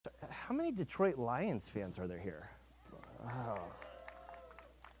how many Detroit Lions fans are there here? Wow.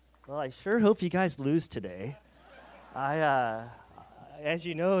 Well, I sure hope you guys lose today. As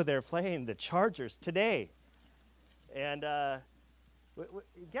you know, they're playing the Chargers today. And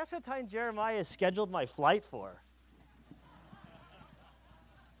guess what time Jeremiah scheduled my flight for?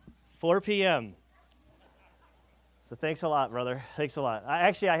 4 p.m. So thanks a lot, brother. Thanks a lot. I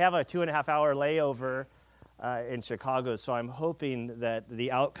have a 2.5-hour layover in Chicago, so I'm hoping that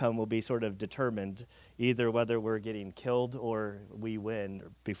the outcome will be sort of determined, either whether we're getting killed or we win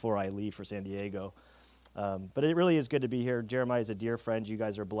before I leave for San Diego. But it really is good to be here. Jeremiah is a dear friend. You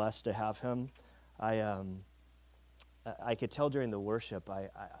guys are blessed to have him. I could tell during the worship,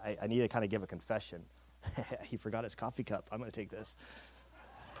 I need to kind of give a confession. He forgot his coffee cup. I'm going to take this.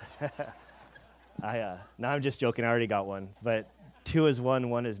 No, I'm just joking. I already got one. But 2 is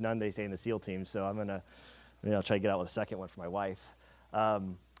 1, 1 is none, they say in the SEAL team. So I'll try to get out with a second one for my wife.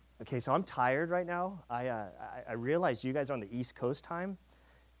 Okay, so I'm tired right now. I realize you guys are on the East Coast time,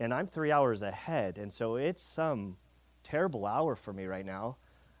 and I'm 3 hours ahead. And so it's some terrible hour for me right now.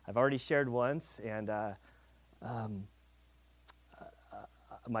 I've already shared once, and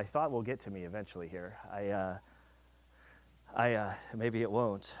my thought will get to me eventually here. Maybe it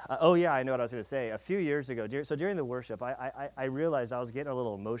won't. I know what I was going to say. A few years ago, during the worship, I realized I was getting a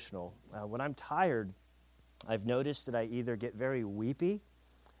little emotional. When I'm tired, I've noticed that I either get very weepy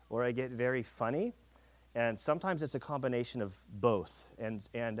or I get very funny, and sometimes it's a combination of both. And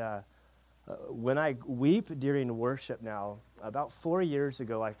when I weep during worship now, about 4 years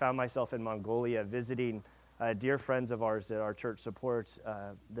ago, I found myself in Mongolia visiting dear friends of ours that our church supports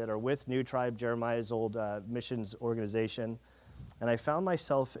that are with New Tribe, Jeremiah's old missions organization. And I found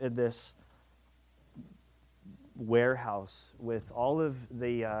myself in this warehouse with all of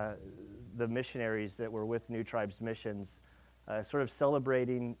the missionaries that were with New Tribe's missions, sort of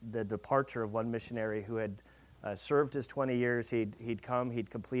celebrating the departure of one missionary who had served his 20 years. He'd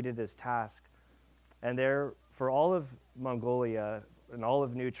completed his task. And there, for all of Mongolia and all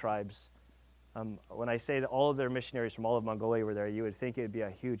of New Tribes, when I say that all of their missionaries from all of Mongolia were there, you would think it would be a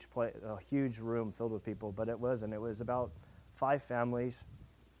huge room filled with people, but it wasn't. It was about 5 families.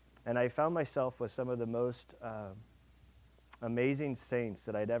 And I found myself with some of the most amazing saints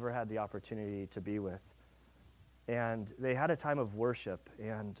that I'd ever had the opportunity to be with. And they had a time of worship,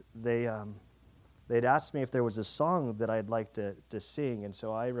 and they'd asked me if there was a song that I'd like to sing, and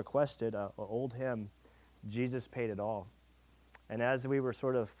so I requested an old hymn, Jesus Paid It All. And as we were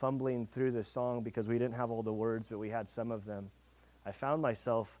sort of fumbling through the song, because we didn't have all the words, but we had some of them, I found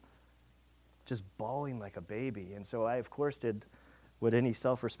myself just bawling like a baby. And so I, of course, did what any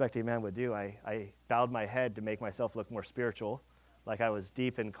self-respecting man would do. I bowed my head to make myself look more spiritual, like I was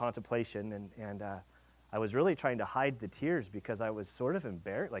deep in contemplation, and I was really trying to hide the tears because I was sort of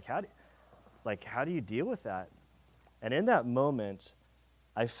embarrassed. How do you deal with that? And in that moment,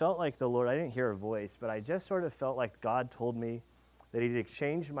 I felt like the Lord, I didn't hear a voice, but I just sort of felt like God told me that he'd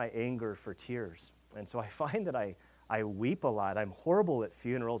exchanged my anger for tears. And so I find that I weep a lot. I'm horrible at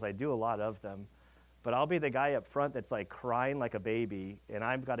funerals. I do a lot of them. But I'll be the guy up front that's like crying like a baby, and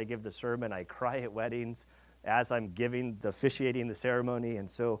I've got to give the sermon. I cry at weddings as I'm officiating the ceremony.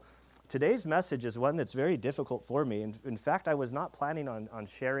 And so today's message is one that's very difficult for me. And in fact, I was not planning on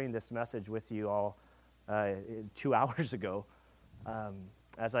sharing this message with you all 2 hours ago.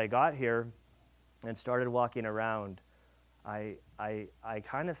 As I got here and started walking around, I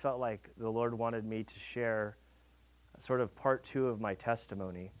kind of felt like the Lord wanted me to share sort of part 2 of my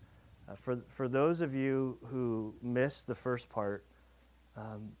testimony. For those of you who missed the first part,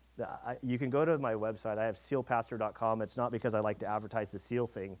 you can go to my website. I have sealpastor.com. It's not because I like to advertise the SEAL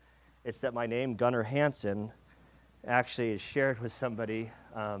thing. It's that my name, Gunnar Hansen, actually is shared with somebody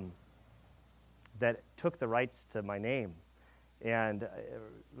that took the rights to my name. And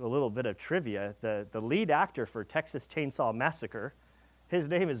a little bit of trivia, the lead actor for Texas Chainsaw Massacre, his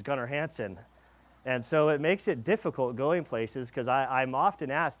name is Gunnar Hansen. And so it makes it difficult going places because I'm often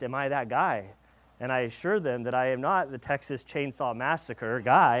asked, am I that guy? And I assure them that I am not the Texas Chainsaw Massacre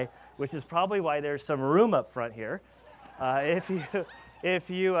guy, which is probably why there's some room up front here. I don't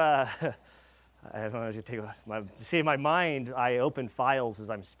know, in my mind, I open files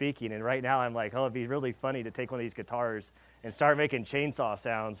as I'm speaking, and right now I'm like, oh, it'd be really funny to take one of these guitars and start making chainsaw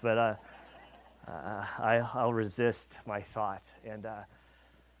sounds, but I'll resist my thought.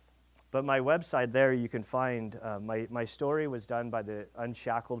 But my website there, you can find, my story was done by the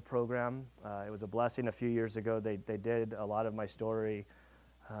Unshackled program. It was a blessing a few years ago. They did a lot of my story.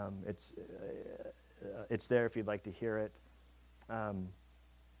 It's there if you'd like to hear it.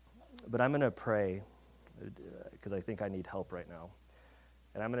 But I'm going to pray because I think I need help right now.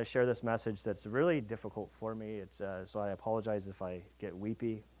 And I'm going to share this message that's really difficult for me. So I apologize if I get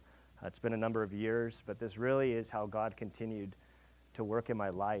weepy. It's been a number of years, but this really is how God continued to work in my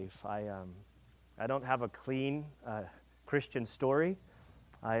life. I don't have a clean Christian story.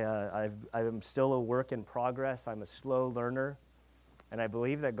 I'm still a work in progress. I'm a slow learner. And I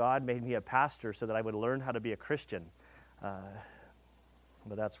believe that God made me a pastor so that I would learn how to be a Christian.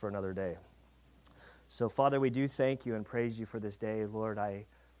 But that's for another day. So, Father, we do thank you and praise you for this day. Lord, I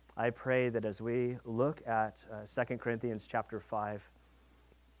pray that as we look at 2 Corinthians chapter 5,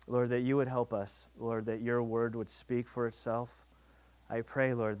 Lord, that you would help us. Lord, that your word would speak for itself. I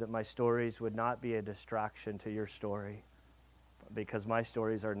pray, Lord, that my stories would not be a distraction to your story, because my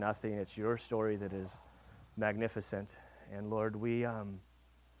stories are nothing. It's your story that is magnificent. And Lord, we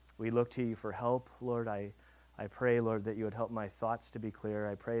look to you for help. Lord, I pray, Lord, that you would help my thoughts to be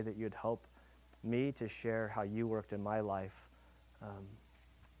clear. I pray that you'd help me to share how you worked in my life,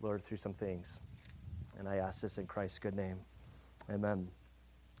 Lord, through some things. And I ask this in Christ's good name. Amen.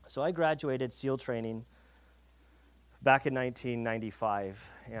 So I graduated SEAL training back in 1995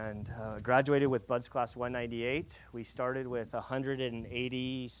 and graduated with BUD/S Class 198. We started with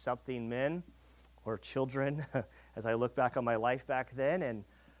 180-something men or children as I look back on my life back then, and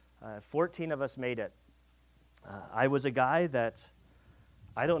 14 of us made it. I was a guy that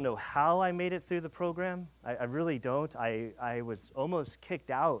I don't know how I made it through the program. I really don't. I was almost kicked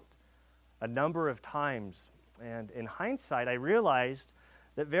out a number of times. And in hindsight, I realized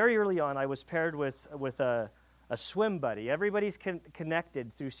that very early on I was paired with a swim buddy. Everybody's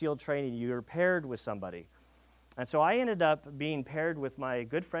connected through SEAL training. You're paired with somebody. And so I ended up being paired with my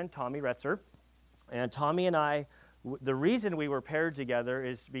good friend Tommy Retzer. And Tommy and I, the reason we were paired together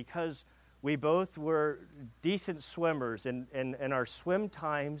is because we both were decent swimmers, and our swim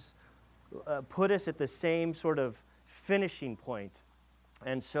times put us at the same sort of finishing point.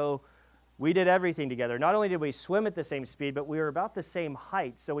 And so we did everything together. Not only did we swim at the same speed, but we were about the same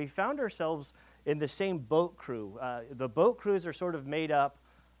height. So we found ourselves in the same boat crew. The boat crews are sort of made up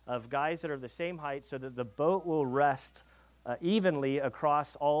of guys that are the same height so that the boat will rest evenly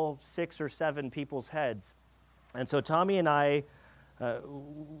across all 6 or 7 people's heads. And so Tommy and I,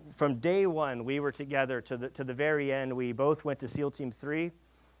 from day one, we were together to the very end. We both went to SEAL Team 3,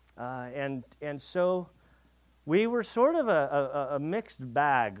 and so we were sort of a mixed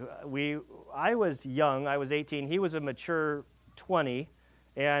bag. I was young. I was 18. He was a mature 20,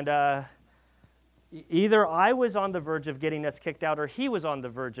 and either I was on the verge of getting us kicked out, or he was on the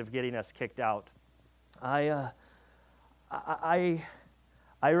verge of getting us kicked out.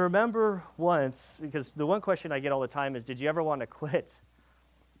 I remember once, because the one question I get all the time is, did you ever want to quit?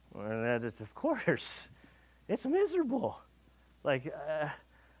 And that is, of course. It's miserable. Like,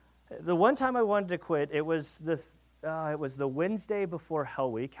 the one time I wanted to quit, it was the Wednesday before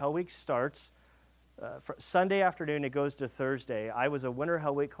Hell Week. Hell Week starts Sunday afternoon. It goes to Thursday. I was a Winter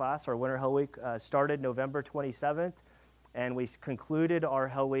Hell Week class. Our Winter Hell Week started November 27th, and we concluded our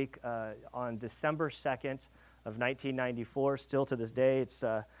Hell Week on December 2nd. Of 1994, still to this day, it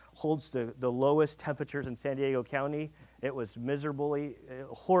holds the lowest temperatures in San Diego County. It was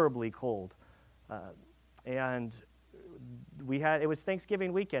horribly cold, and it was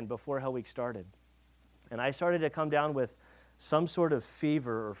Thanksgiving weekend before Hell Week started, and I started to come down with some sort of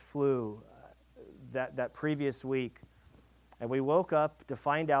fever or flu that previous week, and we woke up to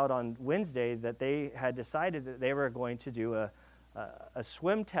find out on Wednesday that they had decided that they were going to do a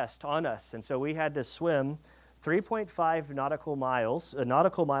swim test on us, and so we had to swim 3.5 nautical miles. A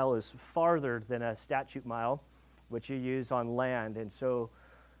nautical mile is farther than a statute mile, which you use on land. And so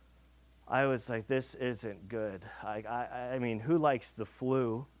I was like, this isn't good. I mean, who likes the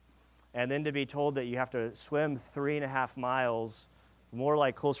flu? And then to be told that you have to swim 3.5 miles, more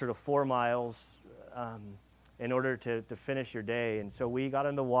like closer to 4 miles, in order to finish your day. And so we got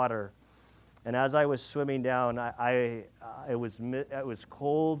in the water. And as I was swimming down, it was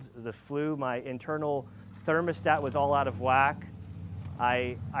cold, the flu, my internal thermostat was all out of whack.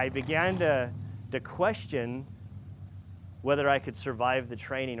 I began to question whether I could survive the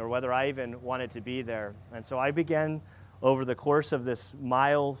training or whether I even wanted to be there. And so I began over the course of this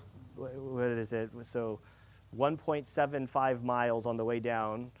mile, what is it? So 1.75 miles on the way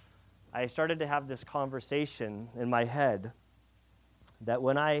down, I started to have this conversation in my head that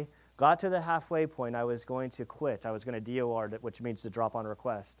when I got to the halfway point, I was going to quit. I was going to DOR, which means to drop on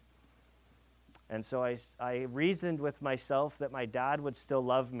request. And so I reasoned with myself that my dad would still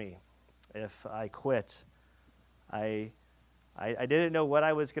love me if I quit. I didn't know what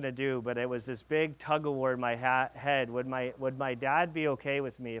I was going to do, but it was this big tug of war in my head. Would my dad be okay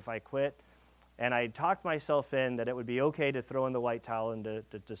with me if I quit? And I talked myself in that it would be okay to throw in the white towel and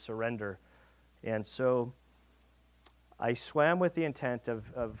to surrender. And so I swam with the intent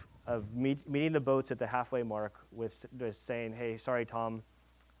of meeting the boats at the halfway mark with saying, hey, sorry, Tom,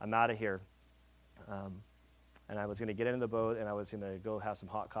 I'm out of here. And I was going to get in the boat, and I was going to go have some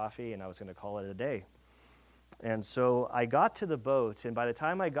hot coffee, and I was going to call it a day. And so I got to the boat, and by the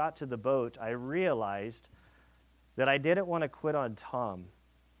time I got to the boat, I realized that I didn't want to quit on Tom.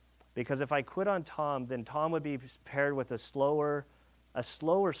 Because if I quit on Tom, then Tom would be paired with a slower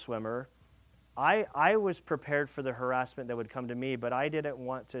swimmer. I was prepared for the harassment that would come to me, but I didn't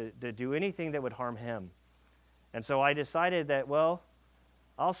want to do anything that would harm him. And so I decided that, well,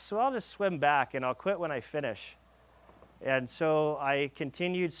 I'll just swim back, and I'll quit when I finish. And so I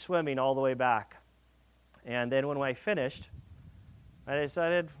continued swimming all the way back. And then when I finished, I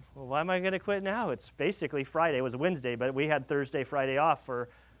decided, well, why am I going to quit now? It's basically Friday. It was Wednesday, but we had Thursday, Friday off for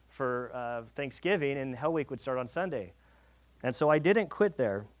Thanksgiving, and Hell Week would start on Sunday. And so I didn't quit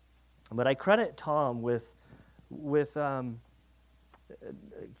there, but I credit Tom with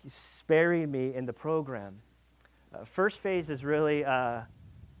sparing me in the program. First phase is really, how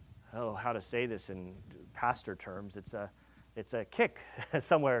to say this in pastor terms, it's a kick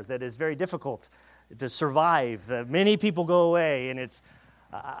somewhere that is very difficult to survive. Many people go away, and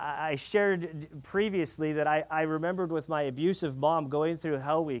I shared previously that I remembered with my abusive mom going through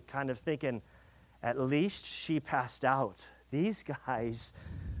Hell Week kind of thinking, at least she passed out. These guys,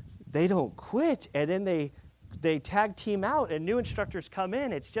 they don't quit, and then they tag team out, and new instructors come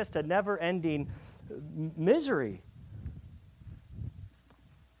in. It's just a never-ending misery.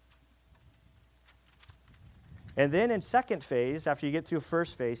 And then in second phase, after you get through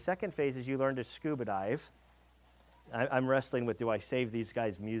first phase, second phase is you learn to scuba dive. I'm wrestling with, do I save these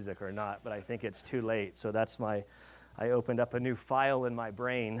guys' music or not? But I think it's too late. So that's I opened up a new file in my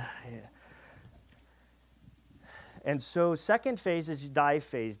brain. And so second phase is dive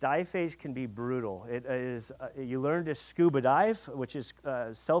phase. Dive phase can be brutal. It is, you learn to scuba dive, which is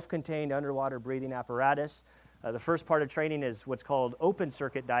self-contained underwater breathing apparatus. The first part of training is what's called open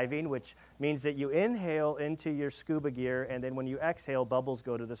circuit diving, which means that you inhale into your scuba gear, and then when you exhale, bubbles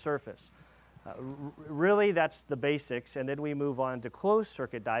go to the surface. Really, that's the basics, and then we move on to closed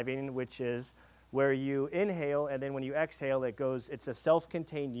circuit diving, which is where you inhale, and then when you exhale, it's a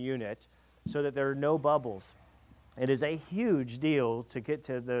self-contained unit so that there are no bubbles. It is a huge deal to get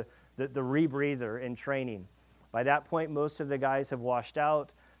to the rebreather in training. By that point, most of the guys have washed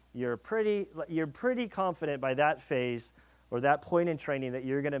out. You're pretty confident by that phase or that point in training that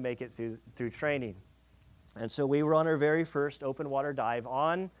you're going to make it through training. And so we were on our very first open water dive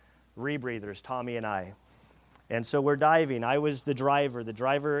on rebreathers, Tommy and I. And so we're diving. I was the driver. The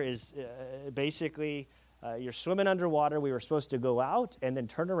driver is basically, you're swimming underwater. We were supposed to go out and then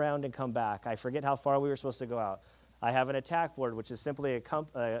turn around and come back. I forget how far we were supposed to go out. I have an attack board, which is simply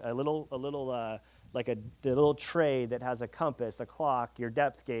a little tray that has a compass, a clock, your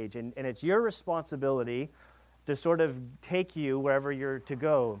depth gauge, and it's your responsibility to sort of take you wherever you're to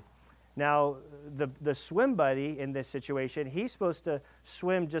go. Now, the swim buddy in this situation, he's supposed to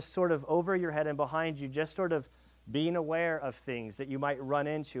swim just sort of over your head and behind you, just sort of being aware of things that you might run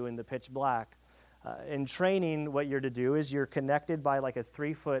into in the pitch black. In training, what you're to do is you're connected by like a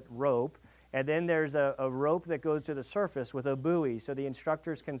 3-foot rope, and then there's a rope that goes to the surface with a buoy, so the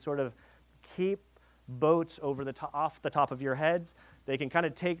instructors can sort of keep boats off the top of your heads. They can kind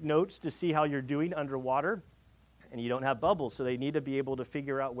of take notes to see how you're doing underwater, and you don't have bubbles, so they need to be able to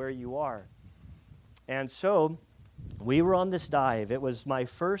figure out where you are. And so we were on this dive. It was my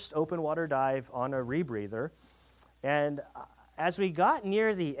first open water dive on a rebreather, and as we got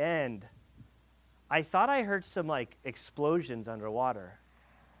near the end, I thought I heard some like explosions underwater.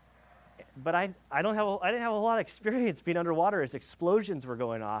 But I didn't have a lot of experience being underwater as explosions were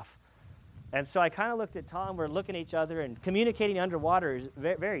going off. And so I kind of looked at Tom, we're looking at each other, and communicating underwater is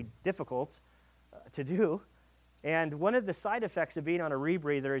very, very difficult to do. And one of the side effects of being on a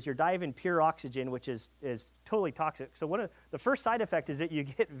rebreather is you're diving pure oxygen, which is totally toxic. So the first side effect is that you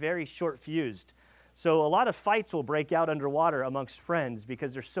get very short-fused. So a lot of fights will break out underwater amongst friends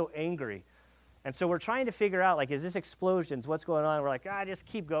because they're so angry. And so we're trying to figure out, like, is this explosions? What's going on? We're like, just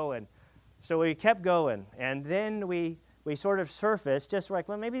keep going. So we kept going, and then we sort of surfaced, just like,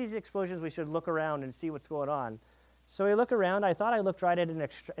 well, maybe these explosions, we should look around and see what's going on. So we look around. I thought I looked right at an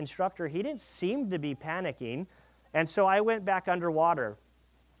instructor. He didn't seem to be panicking, and so I went back underwater,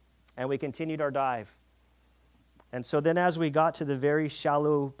 and we continued our dive. And so then as we got to the very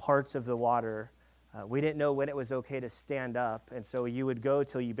shallow parts of the water, we didn't know when it was okay to stand up, and so you would go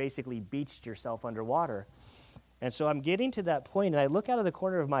till you basically beached yourself underwater. And so I'm getting to that point, and I look out of the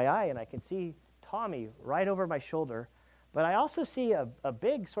corner of my eye, and I can see Tommy right over my shoulder, but I also see a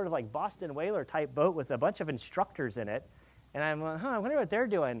big sort of like Boston Whaler type boat with a bunch of instructors in it. And I'm like, I wonder what they're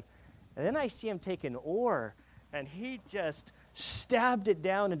doing. And then I see him take an oar, and he just stabbed it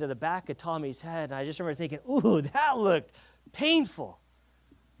down into the back of Tommy's head. And I just remember thinking, ooh, that looked painful.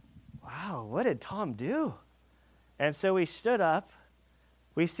 Wow, what did Tom do? And so we stood up.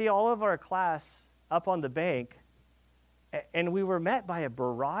 We see all of our class up on the bank, and we were met by a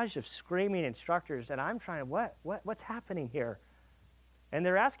barrage of screaming instructors, and I'm trying, what's happening here? And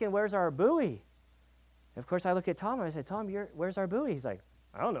they're asking, where's our buoy? And of course, I look at Tom, and I said, Tom, where's our buoy? He's like,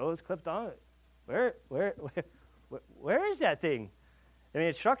 I don't know, it's clipped on. Where is that thing? And the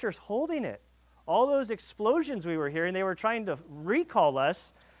instructor's holding it. All those explosions we were hearing, they were trying to recall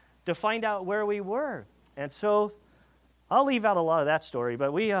us to find out where we were. And so I'll leave out a lot of that story,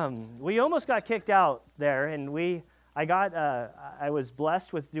 but we almost got kicked out there, and I was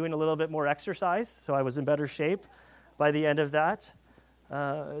blessed with doing a little bit more exercise, so I was in better shape by the end of that.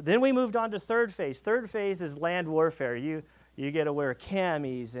 Then we moved on to third phase. Third phase is land warfare. You get to wear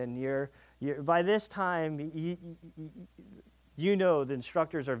camis, and you're by this time, you know the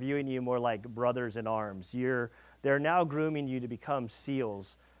instructors are viewing you more like brothers in arms. They're now grooming you to become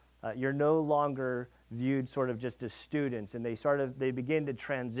SEALs. You're no longer viewed sort of just as students, and they begin to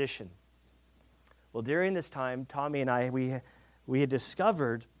transition. Well, during this time, Tommy and I, we had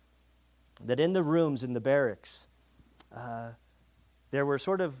discovered that in the rooms in the barracks, there were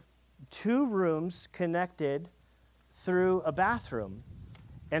sort of two rooms connected through a bathroom.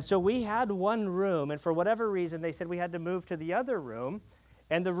 And so we had one room, and for whatever reason, they said we had to move to the other room,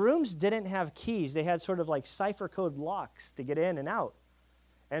 and the rooms didn't have keys. They had sort of like cipher code locks to get in and out.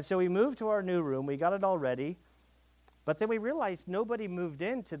 And so we moved to our new room. We got it all ready, but then we realized nobody moved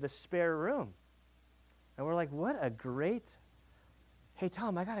into the spare room. And we're like, hey,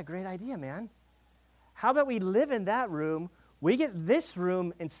 Tom, I got a great idea, man. How about we live in that room? We get this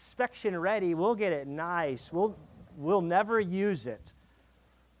room inspection ready. We'll get it nice. We'll never use it.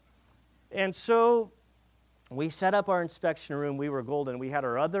 And so we set up our inspection room. We were golden. We had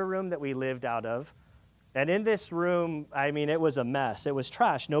our other room that we lived out of. And in this room, I mean, it was a mess. It was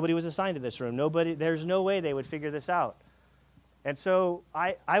trash. Nobody was assigned to this room. There's no way they would figure this out. And so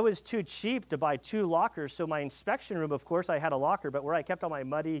I was too cheap to buy two lockers. So my inspection room, of course, I had a locker, but where I kept all my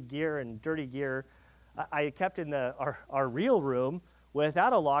muddy gear and dirty gear, I kept in our real room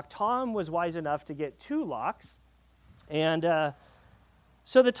without a lock. Tom was wise enough to get two locks. And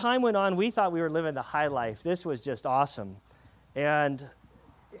so the time went on. We thought we were living the high life. This was just awesome. And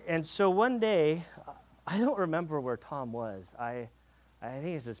so one day, I don't remember where Tom was. I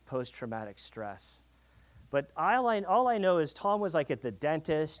think it's his post-traumatic stress. But all I know is Tom was like at the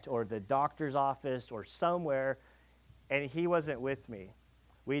dentist or the doctor's office or somewhere, and he wasn't with me.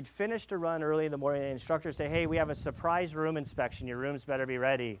 We'd finished a run early in the morning, and the instructor said, hey, we have a surprise room inspection. Your rooms better be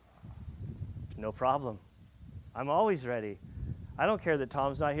ready. No problem. I'm always ready. I don't care that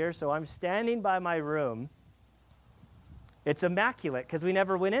Tom's not here, so I'm standing by my room. It's immaculate because we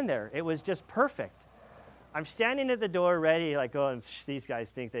never went in there. It was just perfect. I'm standing at the door ready, like going, these guys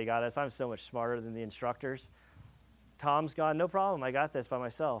think they got us. I'm so much smarter than the instructors. Tom's gone, no problem. I got this by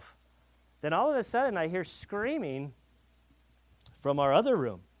myself. Then all of a sudden, I hear screaming from our other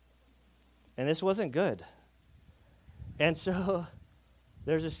room. And this wasn't good. And so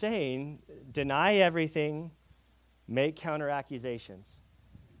there's a saying, deny everything, make counter accusations.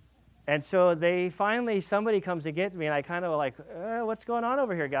 And so somebody comes to get me, and I kind of like, what's going on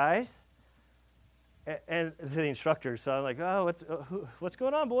over here, guys? And the instructor, so I'm like, what's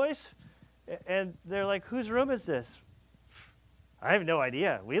going on, boys? And they're like, whose room is this? I have no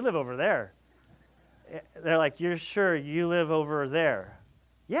idea. We live over there. They're like, you're sure you live over there?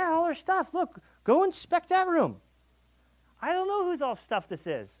 Yeah, all our stuff. Look, go inspect that room. I don't know whose all stuff this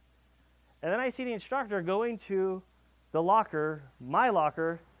is. And then I see the instructor going to the locker, my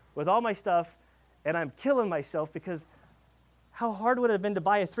locker, with all my stuff, and I'm killing myself because how hard would it have been to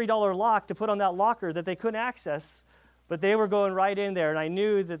buy a $3 lock to put on that locker that they couldn't access, but they were going right in there, and I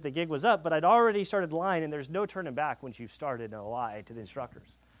knew that the gig was up, but I'd already started lying, and there's no turning back once you've started a lie to the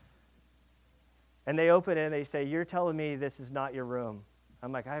instructors. And they open it, and they say, you're telling me this is not your room.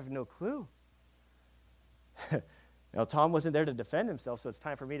 I'm like, I have no clue. Now, Tom wasn't there to defend himself, so it's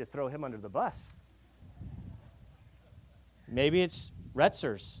time for me to throw him under the bus. Maybe it's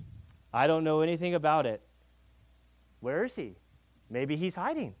Retzer's. I don't know anything about it. Where is he? Maybe he's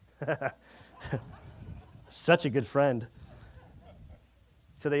hiding. Such a good friend.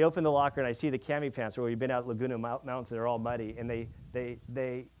 So they open the locker, and I see the cami pants where we've been out at Laguna Mountains, and they're all muddy, and they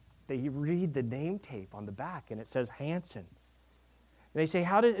read the name tape on the back, and it says Hanson. they say,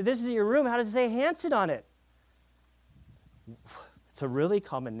 this is your room, how does it say Hanson on it? It's a really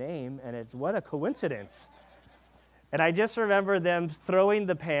common name, and it's what a coincidence. And I just remember them throwing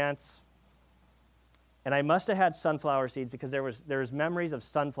the pants, and I must have had sunflower seeds because there was memories of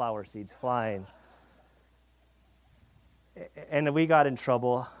sunflower seeds flying. And we got in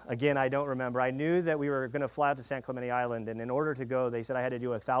trouble. Again, I don't remember. I knew that we were going to fly out to San Clemente Island, and in order to go, they said I had to do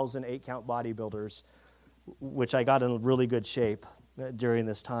 1,000 8-count bodybuilders, which I got in really good shape during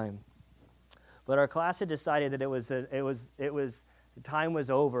this time. But our class had decided that the time was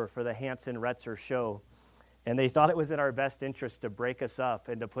over for the Hanson Retzer show, and they thought it was in our best interest to break us up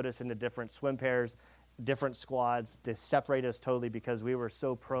and to put us into different swim pairs, different squads, to separate us totally because we were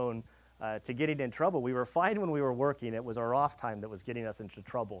so prone to getting in trouble. We were fine when we were working. It was our off time that was getting us into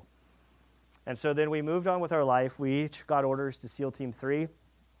trouble. And so then we moved on with our life. We each got orders to SEAL Team 3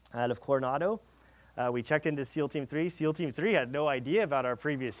 out of Coronado. We checked into SEAL Team 3. SEAL Team 3 had no idea about our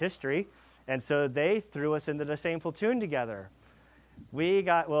previous history, and so they threw us into the same platoon together.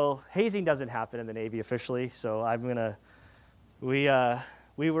 Hazing doesn't happen in the Navy officially, so we were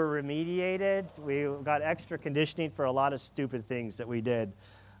remediated. We got extra conditioning for a lot of stupid things that we did.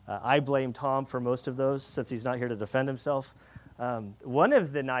 I blame Tom for most of those since he's not here to defend himself. One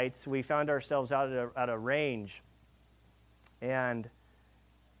of the nights we found ourselves out at a range, and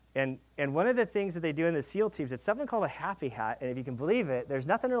one of the things that they do in the SEAL teams, it's something called a happy hat, and if you can believe it, there's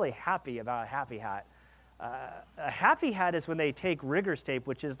nothing really happy about a happy hat. A happy hat is when they take rigger's tape,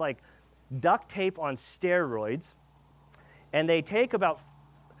 which is like duct tape on steroids, and they take about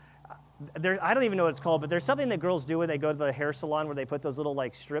I don't even know what it's called, but there's something that girls do when they go to the hair salon where they put those little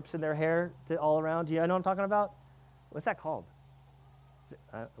like strips in their hair all around. Do you know what I'm talking about? What's that called?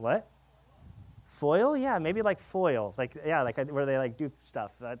 What? Foil? Yeah, maybe like foil. Where they like do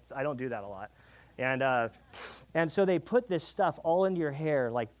stuff. I don't do that a lot. And so they put this stuff all into your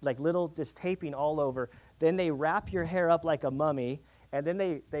hair, like little just taping all over. Then they wrap your hair up like a mummy, and then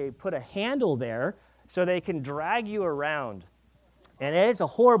they put a handle there so they can drag you around. And it's a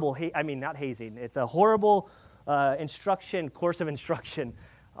horrible, not hazing, it's a horrible course of instruction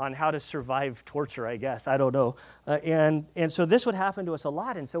on how to survive torture, I guess. I don't know. And so this would happen to us a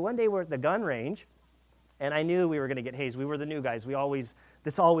lot. And so one day we're at the gun range, and I knew we were going to get hazed. We were the new guys.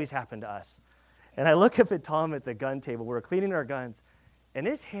 This always happened to us. And I look up at Tom at the gun table. We're cleaning our guns, and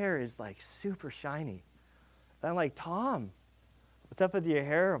his hair is like super shiny. And I'm like, Tom, what's up with your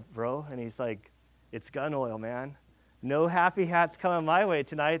hair, bro? And he's like, it's gun oil, man. No happy hats coming my way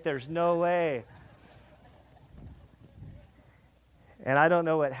tonight. There's no way. And I don't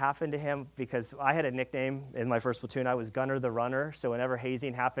know what happened to him because I had a nickname in my first platoon. I was Gunner the Runner. So whenever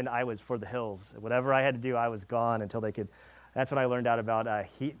hazing happened, I was for the hills. Whatever I had to do, I was gone until they could. That's when I learned out about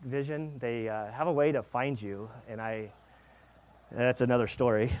heat vision. They have a way to find you, and that's another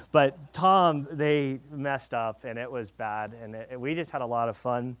story. But Tom, they messed up, and it was bad, and we just had a lot of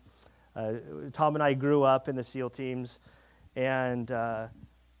fun. Tom and I grew up in the SEAL teams, and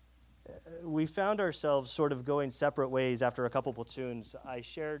we found ourselves sort of going separate ways after a couple platoons. I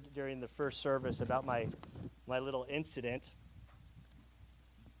shared during the first service about my little incident,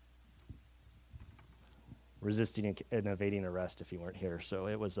 resisting and evading arrest if you weren't here. So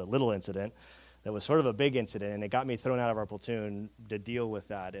it was a little incident that was sort of a big incident, and it got me thrown out of our platoon to deal with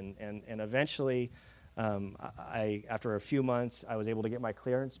that. And eventually, after a few months, I was able to get my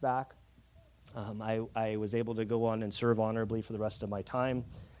clearance back. I was able to go on and serve honorably for the rest of my time.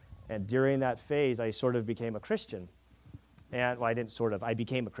 And during that phase, I sort of became a Christian. I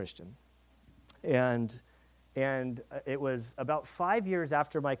became a Christian. And it was about 5 years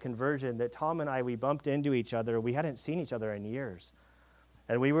after my conversion that Tom and I, we bumped into each other. We hadn't seen each other in years.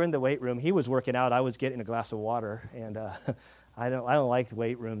 And we were in the weight room. He was working out. I was getting a glass of water. And I don't like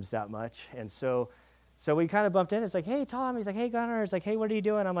weight rooms that much. And so we kind of bumped in. It's like, hey, Tom. He's like, hey, Gunnar. It's like, hey, what are you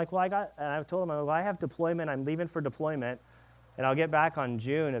doing? I'm like, and I told him, I have deployment. I'm leaving for deployment, and I'll get back on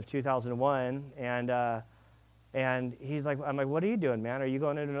June of 2001. And he's like, I'm like, what are you doing, man? Are you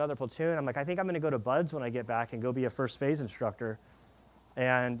going into another platoon? I'm like, I think I'm going to go to BUD/S when I get back and go be a first phase instructor.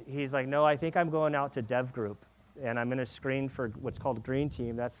 And he's like, no, I think I'm going out to Dev Group, and I'm going to screen for what's called Green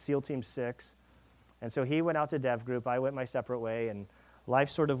Team. That's SEAL Team 6. And so he went out to Dev Group. I went my separate way, and life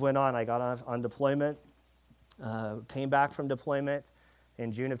sort of went on. I got on deployment. Came back from deployment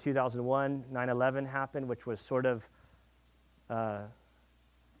in June of 2001. 9/11 happened, which was sort of,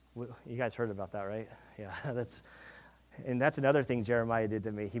 you guys heard about that, right? Yeah, that's another thing Jeremiah did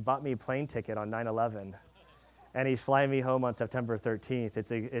to me. He bought me a plane ticket on 9/11, and he's flying me home on September 13th.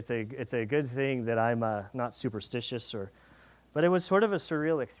 It's a good thing that I'm not superstitious, but it was sort of a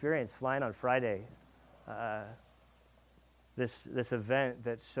surreal experience flying on Friday. this event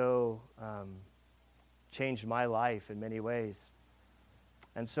that so changed my life in many ways.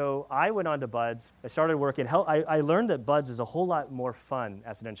 And so I went on to Buds. I started working. I learned that Buds is a whole lot more fun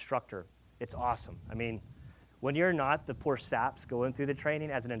as an instructor. It's awesome. I mean, when you're not the poor saps going through the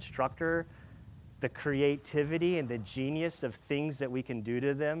training as an instructor, the creativity and the genius of things that we can do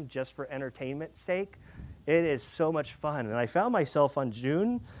to them just for entertainment's sake, it is so much fun. And I found myself on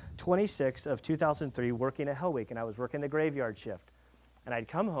June 26th of 2003 working at Hell Week, and I was working the graveyard shift. And I'd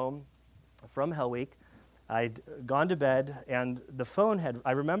come home from Hell Week. I'd gone to bed, and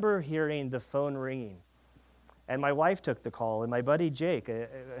I remember hearing the phone ringing. And my wife took the call, and my buddy Jake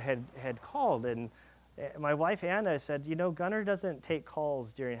had called, and my wife Anna said, Gunnar doesn't take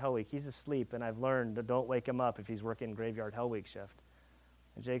calls during Hell Week. He's asleep, and I've learned to don't wake him up if he's working graveyard Hell Week shift.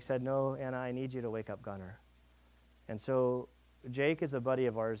 And Jake said, no, Anna, I need you to wake up Gunnar. And so Jake is a buddy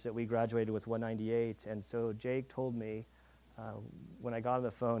of ours that we graduated with 198, and so Jake told me, when I got on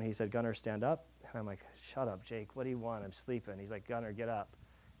the phone, he said, Gunnar, stand up. And I'm like, shut up, Jake. What do you want? I'm sleeping. He's like, Gunnar, get up.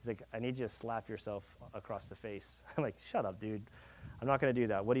 He's like, I need you to slap yourself across the face. I'm like, shut up, dude. I'm not going to do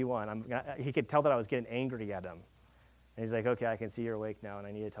that. What do you want? He could tell that I was getting angry at him. And he's like, okay, I can see you're awake now, and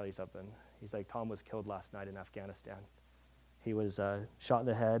I need to tell you something. He's like, Tom was killed last night in Afghanistan. He was shot in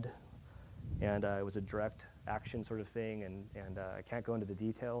the head, and it was a direct action sort of thing, and I can't go into the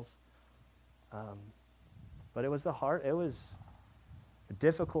details. But it was a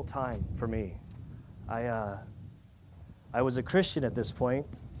difficult time for me. I was a Christian at this point.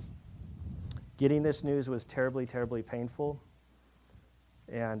 Getting this news was terribly, terribly painful.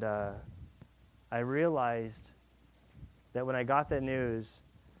 And I realized that when I got the news,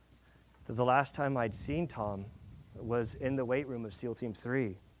 that the last time I'd seen Tom was in the weight room of SEAL Team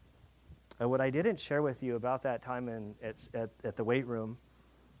 3. And what I didn't share with you about that time at the weight room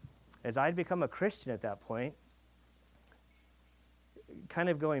is I'd become a Christian at that point. Kind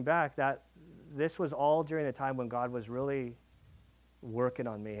of going back, that this was all during the time when God was really working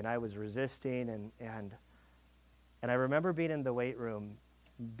on me, and I was resisting, and I remember being in the weight room,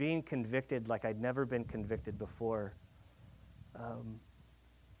 being convicted like I'd never been convicted before.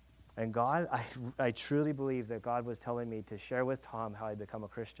 And God, I truly believe that God was telling me to share with Tom how I'd become a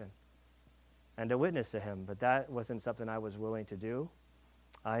Christian and to witness to him, but that wasn't something I was willing to do.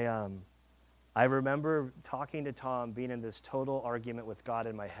 I remember talking to Tom, being in this total argument with God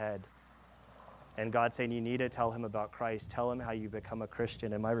in my head, and God saying, you need to tell him about Christ, tell him how you become a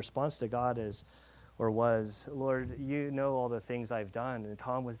Christian. And my response to God was, Lord, you know all the things I've done. And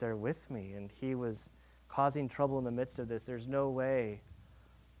Tom was there with me, and he was causing trouble in the midst of this. There's no way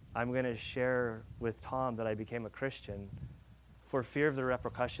I'm going to share with Tom that I became a Christian for fear of the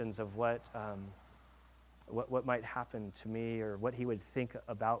repercussions of what might happen to me, or what he would think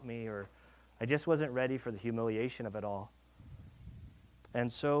about me, or I just wasn't ready for the humiliation of it all.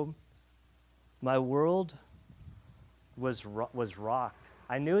 And so my world was rocked.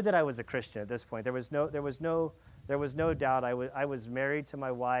 I knew that I was a Christian at this point. There was no doubt. I was married to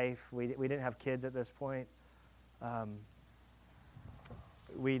my wife. We didn't have kids at this point.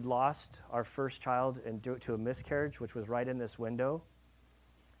 We'd lost our first child to a miscarriage, which was right in this window.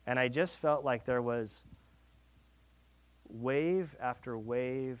 And I just felt like there was wave after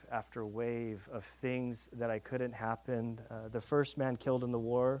wave after wave of things that I couldn't happen. The first man killed in the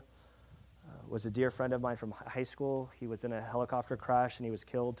war was a dear friend of mine from high school. He was in a helicopter crash and he was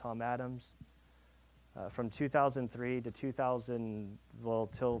killed, Tom Adams. From 2003 to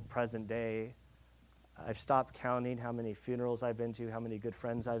till present day, I've stopped counting how many funerals I've been to, how many good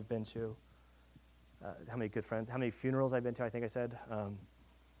friends I've been to, how many funerals I've been to, I think I said.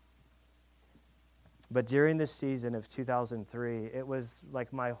 But during this season of 2003, it was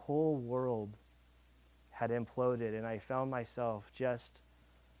like my whole world had imploded, and I found myself just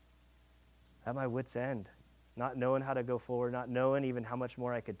at my wit's end, not knowing how to go forward, not knowing even how much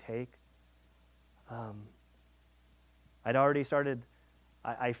more I could take. I'd already started,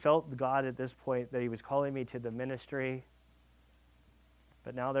 I felt God at this point that he was calling me to the ministry,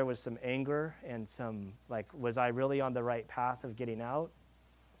 but now there was some anger and some, was I really on the right path of getting out?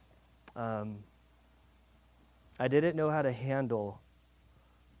 I didn't know how to handle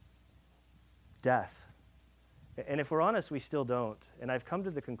death. And if we're honest, we still don't. And I've come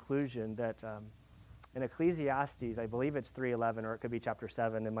to the conclusion that in Ecclesiastes, I believe it's 3:11, or it could be chapter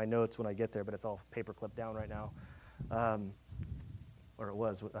 7 in my notes when I get there, but it's all paper clipped down right now. Or it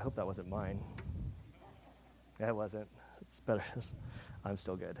was. I hope that wasn't mine. Yeah, it wasn't. It's better. I'm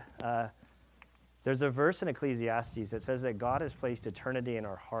still good. There's a verse in Ecclesiastes that says that God has placed eternity in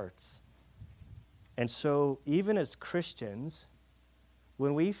our hearts. And so even as Christians,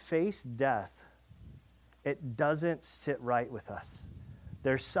 when we face death, it doesn't sit right with us.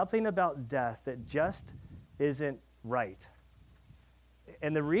 There's something about death that just isn't right.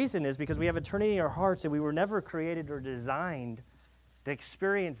 And the reason is because we have eternity in our hearts and we were never created or designed to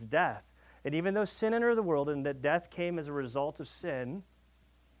experience death. And even though sin entered the world and that death came as a result of sin,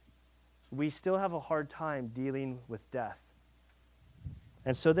 we still have a hard time dealing with death.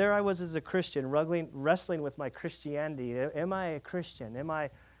 And so there I was as a Christian, wrestling with my Christianity. Am I a Christian?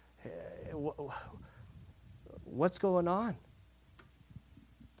 What's going on?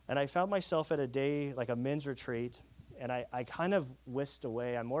 And I found myself at a day, like a men's retreat, and I kind of whisked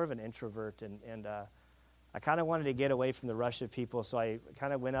away. I'm more of an introvert, and I kind of wanted to get away from the rush of people, so I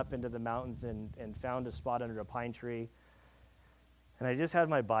kind of went up into the mountains and found a spot under a pine tree. And I just had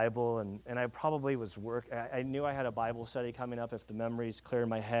my Bible, and I probably was I knew I had a Bible study coming up if the memory's clear in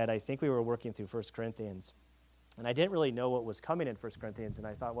my head. I think we were working through 1 Corinthians. And I didn't really know what was coming in 1 Corinthians, and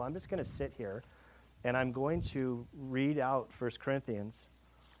I thought, well, I'm just going to sit here, and I'm going to read out 1 Corinthians.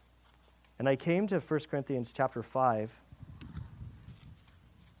 And I came to 1 Corinthians chapter 5,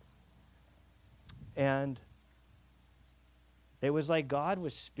 and it was like God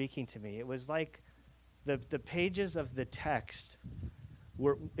was speaking to me. It was like the pages of the text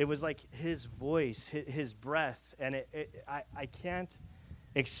it was like his voice, his breath, and I can't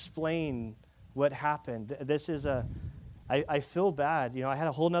explain what happened. This is I feel bad. I had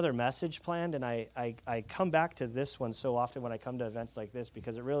a whole nother message planned, and I come back to this one so often when I come to events like this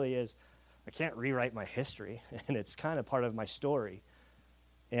because it really is, I can't rewrite my history, and it's kind of part of my story.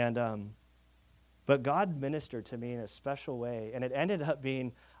 And but God ministered to me in a special way, and it ended up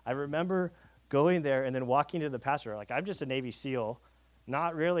being, I remember going there and then walking to the pastor, like I'm just a Navy SEAL.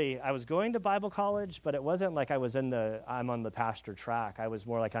 Not really. I was going to Bible college, but it wasn't like I'm on the pastor track. I was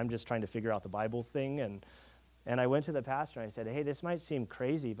more like I'm just trying to figure out the Bible thing. And I went to the pastor and I said, hey, this might seem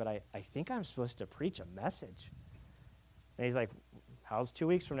crazy, but I think I'm supposed to preach a message. And he's like, how's 2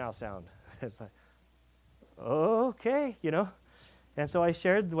 weeks from now sound? It's like, okay, And so I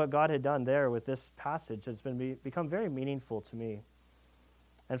shared what God had done there with this passage that's become very meaningful to me.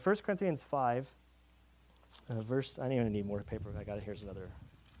 And 1 Corinthians 5, verse, I don't even need more paper. I got it. Here's another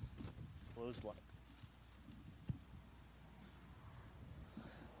clothesline.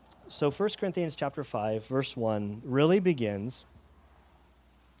 So 1 Corinthians chapter 5, verse 1 really begins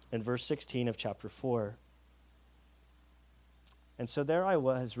in verse 16 of chapter 4. And so there I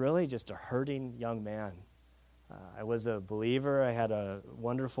was, really just a hurting young man. I was a believer. I had a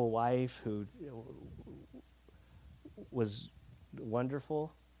wonderful wife who was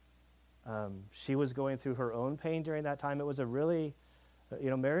wonderful. She was going through her own pain during that time. It was a really,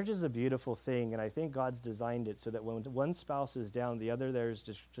 marriage is a beautiful thing, and I think God's designed it so that when one spouse is down, the other there is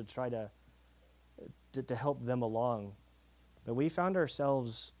to try to help them along. But we found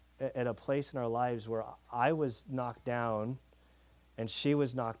ourselves at a place in our lives where I was knocked down, and she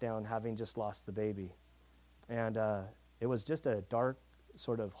was knocked down having just lost the baby. And it was just a dark,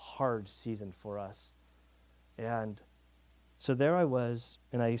 sort of hard season for us. And so there I was,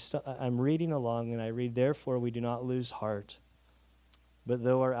 and I'm reading along, and I read, therefore we do not lose heart, but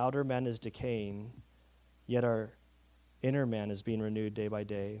though our outer man is decaying, yet our inner man is being renewed day by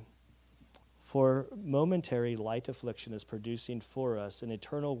day. For momentary light affliction is producing for us an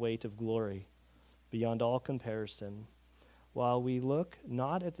eternal weight of glory beyond all comparison, while we look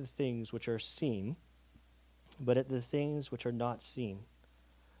not at the things which are seen, but at the things which are not seen.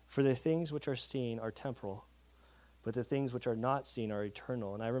 For the things which are seen are temporal, but the things which are not seen are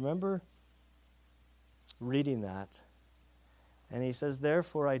eternal. And I remember reading that, and he says,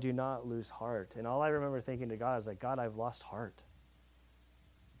 therefore I do not lose heart. And all I remember thinking to God is like, God, I've lost heart.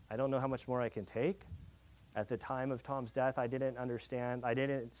 I don't know how much more I can take. At the time of Tom's death, I didn't understand. I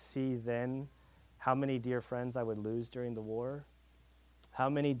didn't see then how many dear friends I would lose during the war, how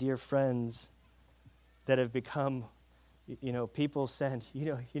many dear friends that have become, people send, you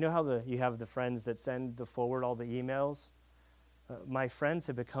know how you have the friends that send to forward all the emails? My friends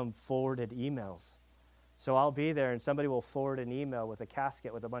have become forwarded emails. So I'll be there and somebody will forward an email with a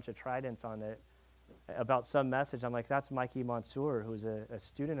casket with a bunch of tridents on it about some message. I'm like, that's Mikey Mansour, who's a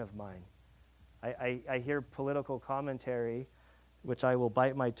student of mine. I hear political commentary, which I will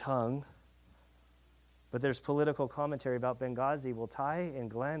bite my tongue, but there's political commentary about Benghazi. Well, Ty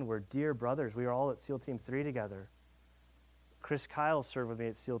and Glenn were dear brothers. We were all at SEAL Team 3 together. Chris Kyle served with me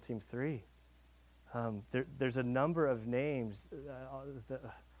at SEAL Team 3. There's a number of names.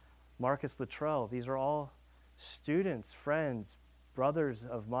 Marcus Luttrell. These are all students, friends, brothers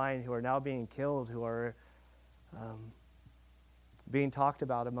of mine who are now being killed, who are being talked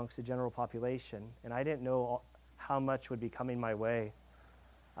about amongst the general population. And I didn't know how much would be coming my way.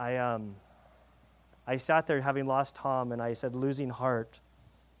 I I sat there having lost Tom, and I said, losing heart.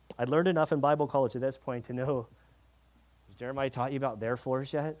 I'd learned enough in Bible college at this point to know, has Jeremiah taught you about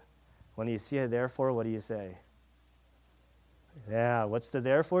therefores yet? When you see a therefore, what do you say? Yeah, what's the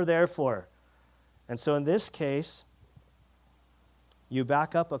therefore? And so in this case, you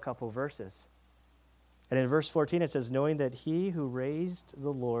back up a couple verses. And in verse 14 it says, knowing that he who raised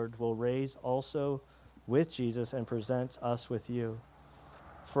the Lord will raise also with Jesus and present us with you.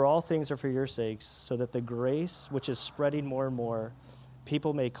 For all things are for your sakes, so that the grace which is spreading more and more,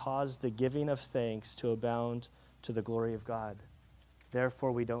 people may cause the giving of thanks to abound to the glory of God.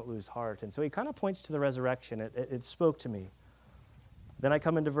 Therefore we don't lose heart. And so he kind of points to the resurrection. It spoke to me. Then I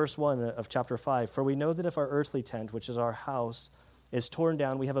come into verse 1 of chapter 5. For we know that if our earthly tent, which is our house, is torn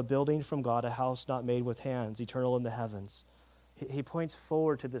down, we have a building from God, a house not made with hands, eternal in the heavens. He points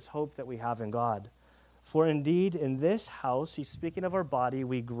forward to this hope that we have in God. For indeed, in this house, he's speaking of our body,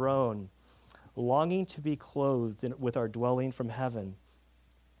 we groan, longing to be clothed with our dwelling from heaven.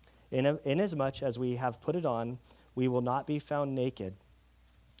 Inasmuch as we have put it on, we will not be found naked.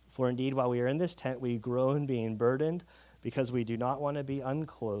 For indeed, while we are in this tent, we groan, being burdened, because we do not want to be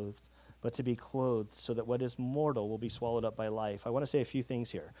unclothed, but to be clothed, so that what is mortal will be swallowed up by life. I want to say a few things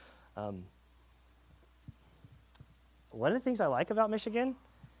here. One of the things I like about Michigan,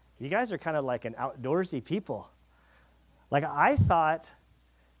 you guys are kind of like an outdoorsy people. Like I thought,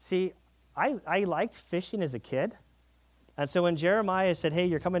 I liked fishing as a kid. And so when Jeremiah said, hey,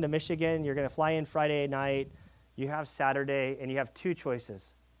 you're coming to Michigan, you're going to fly in Friday night, you have Saturday, and you have two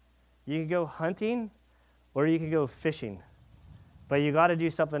choices. You can go hunting or you can go fishing. But you got to do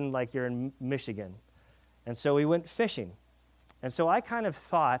something like you're in Michigan. And so we went fishing. And so I kind of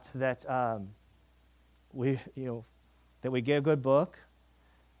thought that we get a good book,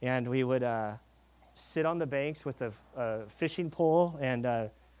 and we would sit on the banks with a fishing pole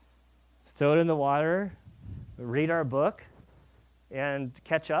and throw it in the water, read our book, and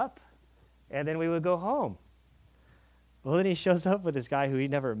catch up, and then we would go home. Well, then he shows up with this guy who he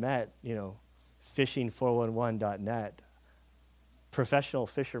never met, fishing411.net, professional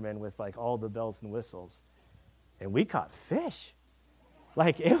fisherman with like all the bells and whistles. And we caught fish.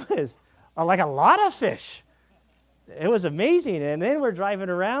 Like it was like a lot of fish. It was amazing. And then we're driving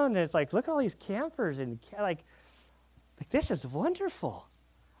around and it's like, look at all these campers and like this is wonderful.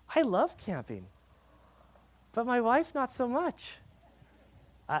 I love camping. But my wife, not so much.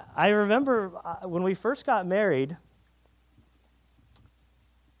 I remember when we first got married,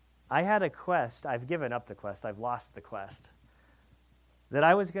 I had a quest. I've given up the quest. I've lost the quest. That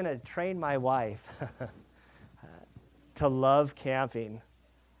I was going to train my wife to love camping.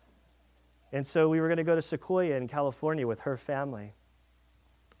 And so we were going to go to Sequoia in California with her family.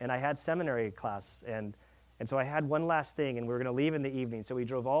 And I had seminary class. And so I had one last thing, and we were going to leave in the evening. So we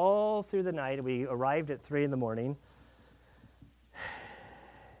drove all through the night. We arrived at 3 a.m.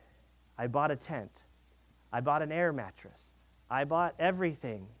 I bought a tent. I bought an air mattress. I bought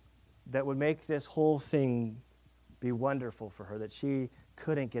everything that would make this whole thing be wonderful for her, that she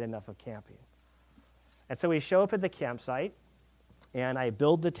couldn't get enough of camping. And so we show up at the campsite, and I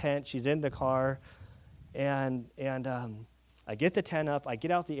build the tent. She's in the car, and I get the tent up. I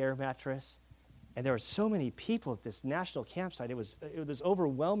get out the air mattress, and there were so many people at this national campsite. It was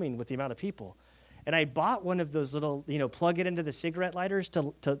overwhelming with the amount of people. And I bought one of those little, plug it into the cigarette lighters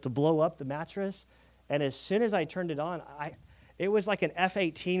to blow up the mattress. And as soon as I turned it on, it was like an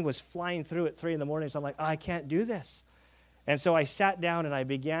F-18 was flying through at 3 a.m. So I'm like, I can't do this. And so I sat down and I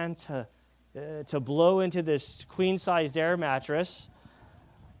began to blow into this queen-sized air mattress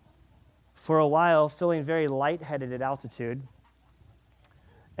for a while, feeling very lightheaded at altitude.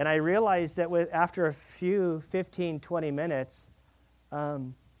 And I realized that after a few 15, 20 minutes,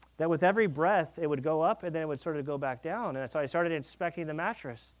 that with every breath, it would go up and then it would sort of go back down. And so I started inspecting the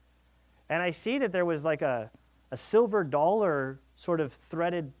mattress. And I see that there was like a silver dollar sort of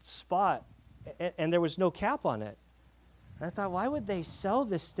threaded spot, and there was no cap on it. And I thought, why would they sell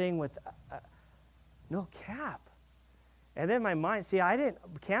this thing with no cap? And then my mind,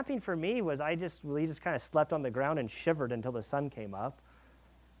 camping for me was we just kind of slept on the ground and shivered until the sun came up.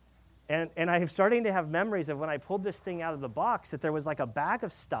 And I'm starting to have memories of when I pulled this thing out of the box that there was like a bag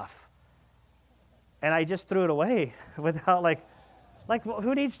of stuff. And I just threw it away without like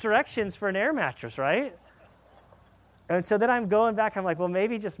who needs directions for an air mattress, right? And so then I'm going back, I'm like, well,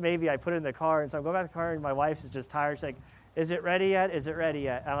 maybe I put it in the car. And so I'm going back to the car and my wife is just tired. She's like, is it ready yet? Is it ready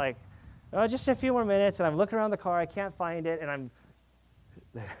yet? And I'm like, oh, just a few more minutes. And I'm looking around the car, I can't find it. And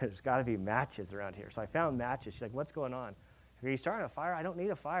there's got to be matches around here. So I found matches. She's like, what's going on? Are you starting a fire? I don't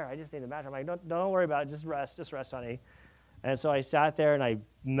need a fire. I just need a match. I'm like, don't worry about it. Just rest, honey. And so I sat there and I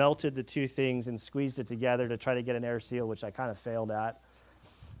melted the two things and squeezed it together to try to get an air seal, which I kind of failed at.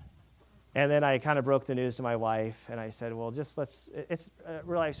 And then I kind of broke the news to my wife, and I said, well, it's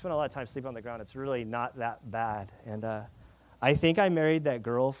really, I spent a lot of time sleeping on the ground. It's really not that bad. And I think I married that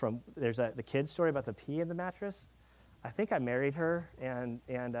girl from, the kid's story about the pee in the mattress. I think I married her,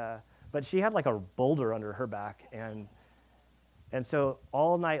 but she had like a boulder under her back. And so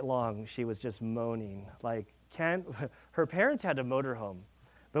all night long, she was just moaning. Like, her parents had a motorhome,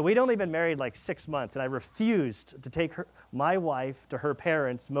 but we'd only been married like 6 months, and I refused to take my wife to her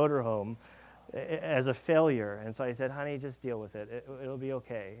parents' motorhome as a failure. And so I said, honey, just deal with it. It'll be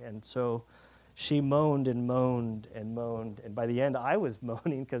okay. And so she moaned and moaned and moaned, and by the end, I was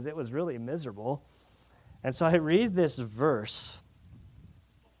moaning because it was really miserable. And so I read this verse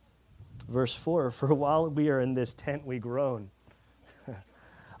 4, for while we are in this tent, we groan.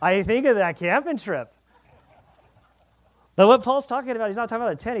 I think of that camping trip. But what Paul's talking about, he's not talking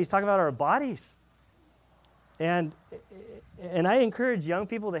about a tent, he's talking about our bodies. And I encourage young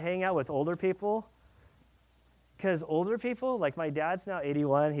people to hang out with older people, because older people, like my dad's now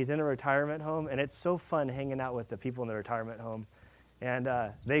 81, he's in a retirement home, and it's so fun hanging out with the people in the retirement home. And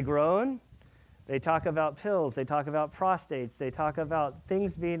they groan, they talk about pills, they talk about prostates, they talk about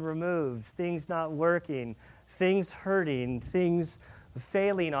things being removed, things not working, things hurting, things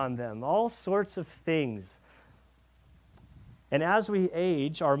failing on them, all sorts of things. And as we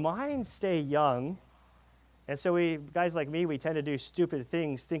age, our minds stay young. And so guys like me, we tend to do stupid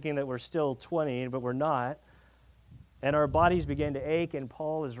things thinking that we're still 20, but we're not. And our bodies begin to ache, and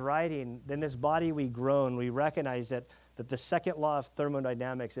Paul is writing, then this body we groan, we recognize that the second law of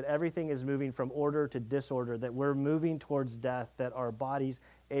thermodynamics, that everything is moving from order to disorder, that we're moving towards death, that our bodies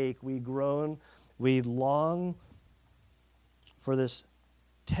ache, we groan, we long for this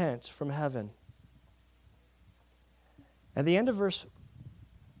tent from heaven. At the end of verse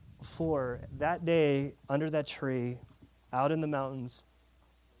 4, that day, under that tree, out in the mountains,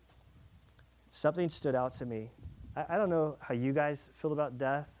 something stood out to me. I don't know how you guys feel about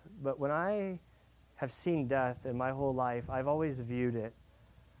death, but when I have seen death in my whole life, I've always viewed it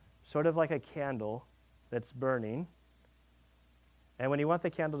sort of like a candle that's burning. And when you want the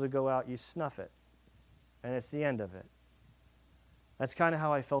candle to go out, you snuff it. And it's the end of it. That's kind of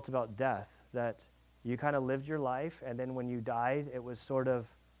how I felt about death, that you kind of lived your life, and then when you died, it was sort of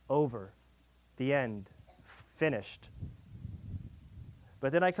over, the end, finished.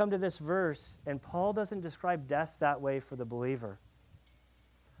 But then I come to this verse, and Paul doesn't describe death that way for the believer.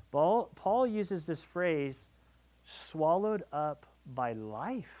 Paul uses this phrase, swallowed up by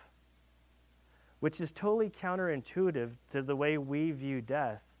life, which is totally counterintuitive to the way we view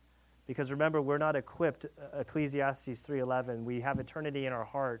death. Because remember, we're not equipped, Ecclesiastes 3:11, we have eternity in our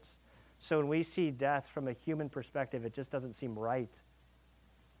hearts. So when we see death from a human perspective, it just doesn't seem right.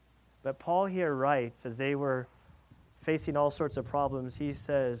 But Paul here writes, as they were facing all sorts of problems, he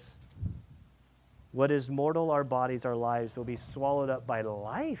says, what is mortal, our bodies, our lives, will be swallowed up by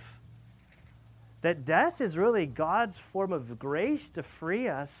life. That death is really God's form of grace to free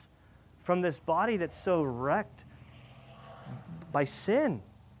us from this body that's so wrecked by sin.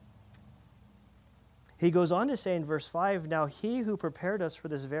 He goes on to say in verse 5, now he who prepared us for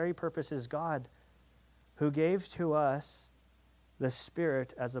this very purpose is God, who gave to us the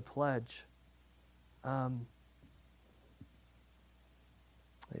Spirit as a pledge. Let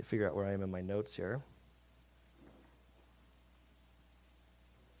me figure out where I am in my notes here.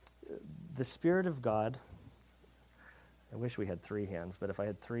 The Spirit of God, I wish we had 3 hands, but if I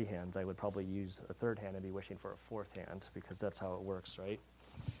had 3 hands, I would probably use a third hand and be wishing for a 4th hand, because that's how it works, right?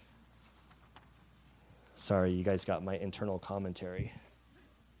 Sorry, you guys got my internal commentary.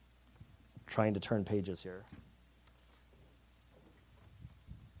 Trying to turn pages here.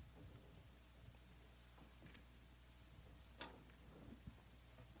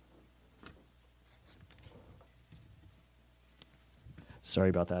 Sorry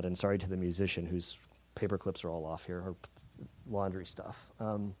about that, and sorry to the musician whose paper clips are all off here, or laundry stuff.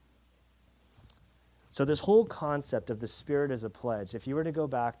 So this whole concept of the Spirit as a pledge, if you were to go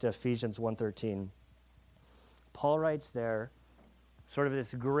back to Ephesians 1:13, Paul writes there sort of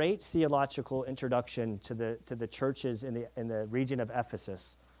this great theological introduction to the churches in the region of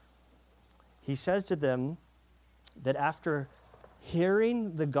Ephesus. He says to them that after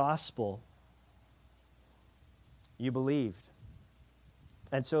hearing the gospel, you believed.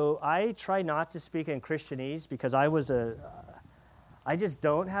 And so I try not to speak in Christianese because I just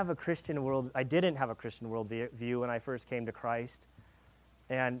don't have a Christian world. I didn't have a Christian worldview when I first came to Christ.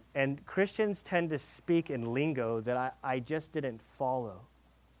 And Christians tend to speak in lingo that I just didn't follow.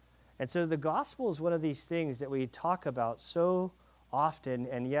 And so the gospel is one of these things that we talk about so often,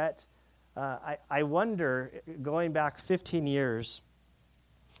 and yet I wonder, going back 15 years,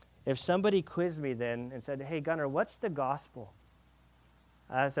 if somebody quizzed me then and said, hey, Gunnar, what's the gospel?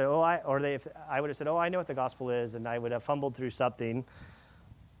 I said, I would have said, I know what the gospel is, and I would have fumbled through something.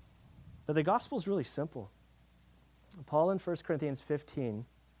 But the gospel is really simple. Paul in 1 Corinthians 15,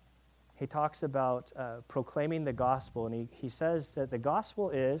 he talks about proclaiming the gospel, and he says that the gospel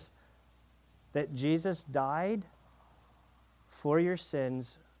is that Jesus died for your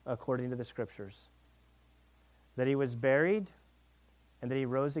sins according to the Scriptures, that he was buried, and that he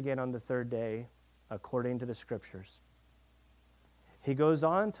rose again on the third day according to the Scriptures. He goes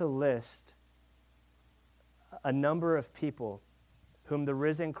on to list a number of people whom the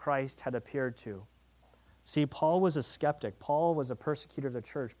risen Christ had appeared to. See, Paul was a skeptic. Paul was a persecutor of the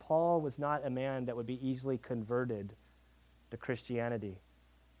church. Paul was not a man that would be easily converted to Christianity.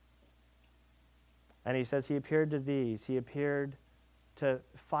 And he says he appeared to these. He appeared to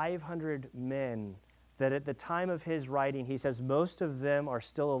 500 men that at the time of his writing, he says most of them are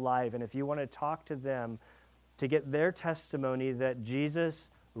still alive. And if you want to talk to them to get their testimony that Jesus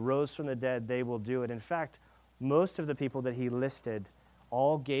rose from the dead, they will do it. In fact, most of the people that he listed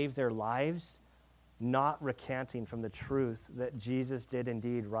all gave their lives not recanting from the truth that Jesus did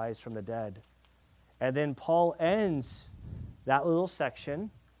indeed rise from the dead. And then Paul ends that little section,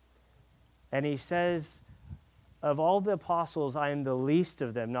 and he says, of all the apostles, I am the least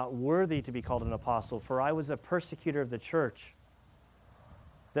of them, not worthy to be called an apostle, for I was a persecutor of the church.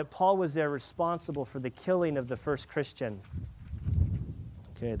 That Paul was there responsible for the killing of the first Christian.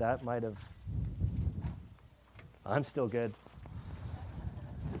 Okay, that might have... I'm still good.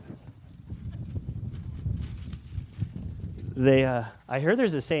 I heard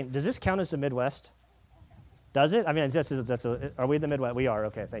there's a saying. Does this count as the Midwest? Does it? I mean, are we in the Midwest? We are.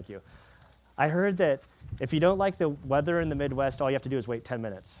 Okay, thank you. I heard that if you don't like the weather in the Midwest, all you have to do is wait 10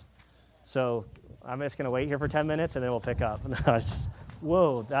 minutes. So I'm just going to wait here for 10 minutes, and then we'll pick up.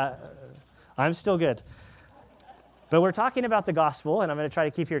 I'm still good. But we're talking about the gospel, and I'm going to try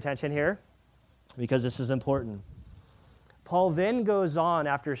to keep your attention here because this is important. Paul then goes on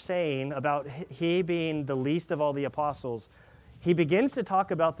after saying about he being the least of all the apostles. He begins to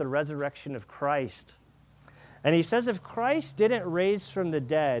talk about the resurrection of Christ. And he says if Christ didn't raise from the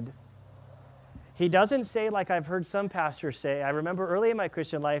dead, he doesn't say like I've heard some pastors say. I remember early in my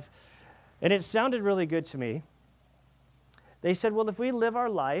Christian life, and it sounded really good to me. They said, well, if we live our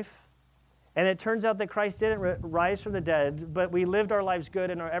life, and it turns out that Christ didn't rise from the dead, but we lived our lives good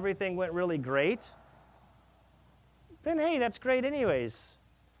and everything went really great, then hey, that's great anyways.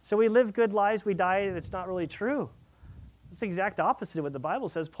 So we live good lives, we die, and it's not really true. It's the exact opposite of what the Bible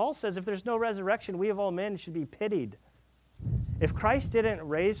says. Paul says if there's no resurrection, we of all men should be pitied. If Christ didn't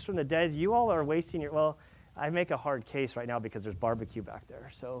raise from the dead, you all are wasting your... Well, I make a hard case right now because there's barbecue back there.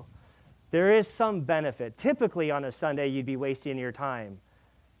 So there is some benefit. Typically on a Sunday, you'd be wasting your time.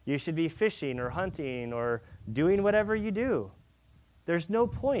 You should be fishing or hunting or doing whatever you do. There's no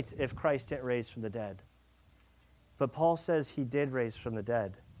point if Christ didn't raise from the dead. But Paul says he did raise from the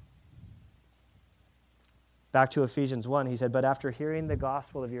dead. Back to Ephesians 1, he said, but after hearing the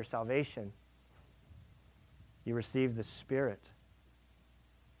gospel of your salvation, you received the Spirit.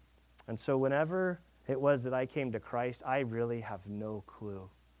 And so whenever it was that I came to Christ, I really have no clue.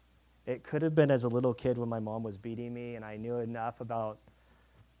 It could have been as a little kid when my mom was beating me and I knew enough about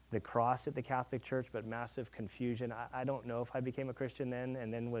the cross at the Catholic Church, but massive confusion. I don't know if I became a Christian then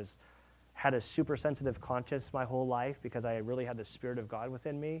and then had a super sensitive conscience my whole life because I really had the Spirit of God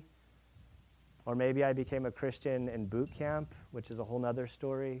within me. Or maybe I became a Christian in boot camp, which is a whole other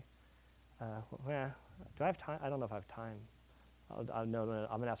story. Do I have time? I don't know if I have time. No, I'm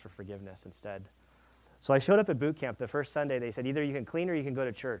going to ask for forgiveness instead. So I showed up at boot camp the first Sunday. They said, either you can clean or you can go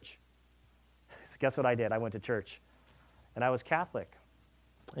to church. So guess what I did? I went to church. And I was Catholic.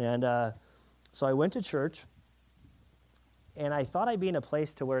 And so I went to church. And I thought I'd be in a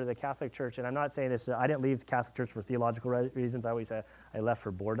place to where the Catholic Church, and I'm not saying this, I didn't leave the Catholic Church for theological reasons. I always say I left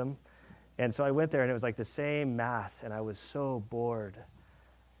for boredom. And so I went there, and it was like the same mass, and I was so bored.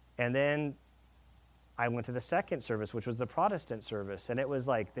 And then I went to the second service, which was the Protestant service, and it was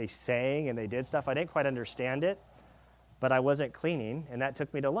like they sang and they did stuff. I didn't quite understand it, but I wasn't cleaning, and that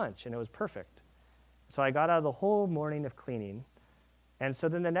took me to lunch, and it was perfect. So I got out of the whole morning of cleaning, and so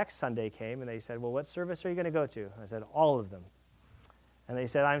then the next Sunday came, and they said, well, what service are you going to go to? I said, all of them. And they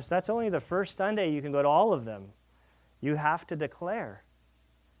said, that's only the first Sunday you can go to all of them. You have to declare.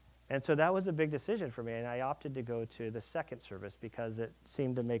 And so that was a big decision for me, and I opted to go to the second service because it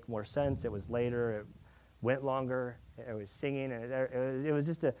seemed to make more sense. It was later. It went longer. I was singing, and it was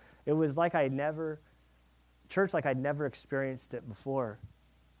just it was like church like I'd never experienced it before.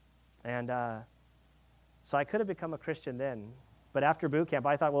 And so I could have become a Christian then. But after boot camp,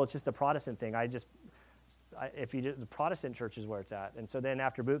 I thought, well, it's just a Protestant thing. The Protestant church is where it's at. And so then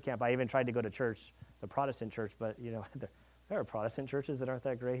after boot camp, I even tried to go to church, the Protestant church, but there are Protestant churches that aren't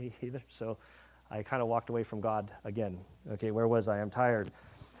that great either. So I kind of walked away from God again. Okay, where was I? I'm tired.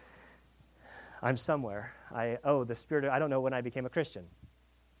 I'm somewhere. The Spirit, I don't know when I became a Christian.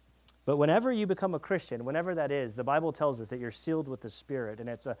 But whenever you become a Christian, whenever that is, the Bible tells us that you're sealed with the Spirit, and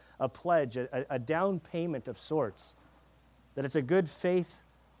it's a pledge, a down payment of sorts, that it's a good faith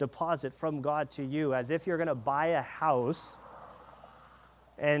deposit from God to you, as if you're going to buy a house,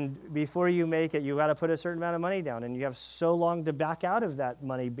 and before you make it, you got to put a certain amount of money down, and you have so long to back out of that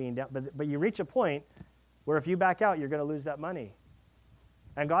money being down. But you reach a point where if you back out, you're going to lose that money.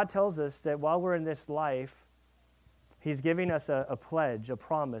 And God tells us that while we're in this life, He's giving us a pledge, a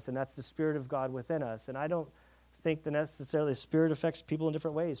promise, and that's the Spirit of God within us. And I don't think that necessarily the Spirit affects people in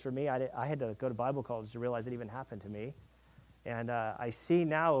different ways. For me, I had to go to Bible college to realize it even happened to me. And I see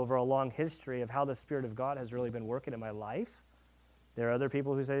now over a long history of how the Spirit of God has really been working in my life. There are other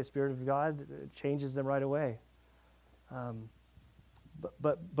people who say the Spirit of God changes them right away.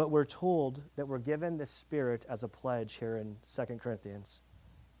 But we're told that we're given the Spirit as a pledge here in 2 Corinthians.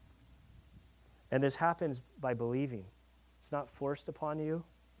 And this happens by believing. It's not forced upon you.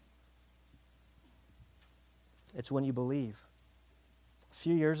 It's when you believe. A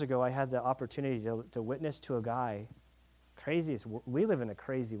few years ago, I had the opportunity to witness to a guy. We live in a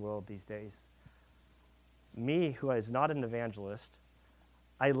crazy world these days. Me, who is not an evangelist,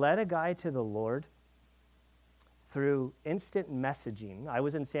 I led a guy to the Lord through instant messaging. I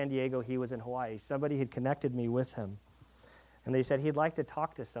was in San Diego, he was in Hawaii. Somebody had connected me with him. And they said he'd like to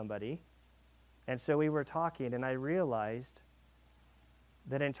talk to somebody. And so we were talking, and I realized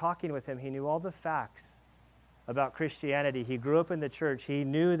that in talking with him, he knew all the facts about Christianity. He grew up in the church. He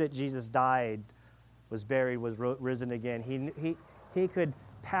knew that Jesus died, was buried, was risen again. He could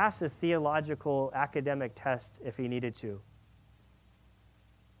pass a theological academic test if he needed to.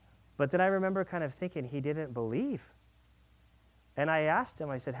 But then I remember kind of thinking he didn't believe. And I asked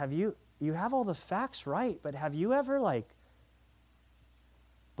him, I said, you have all the facts right, but have you ever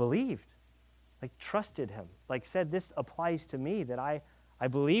believed? Trusted him, said, this applies to me, that I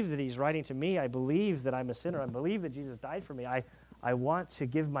believe that he's writing to me. I believe that I'm a sinner. I believe that Jesus died for me. I want to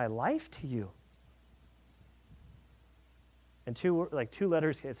give my life to you. And two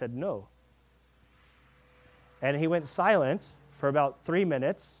letters, he said no. And he went silent for about 3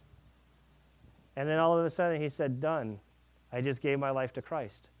 minutes. And then all of a sudden he said, done. I just gave my life to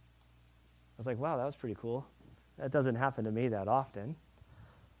Christ. I was like, wow, that was pretty cool. That doesn't happen to me that often.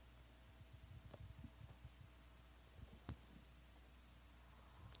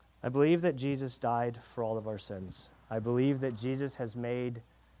 I believe that Jesus died for all of our sins. I believe that Jesus has made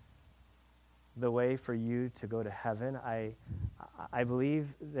the way for you to go to heaven. I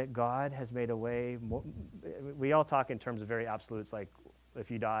believe that God has made a way. We all talk in terms of very absolutes, like if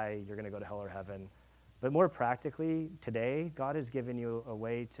you die, you're going to go to hell or heaven. But more practically, today, God has given you a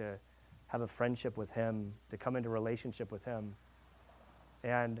way to have a friendship with Him, to come into relationship with Him.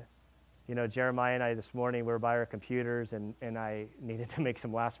 And Jeremiah and I this morning, we were by our computers, and I needed to make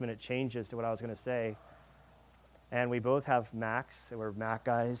some last-minute changes to what I was going to say. And we both have Macs. We're Mac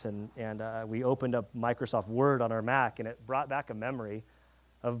guys, and we opened up Microsoft Word on our Mac, and it brought back a memory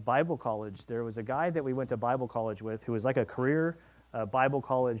of Bible college. There was a guy that we went to Bible college with who was like a career Bible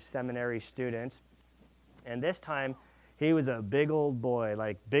college seminary student. And this time, he was a big old boy,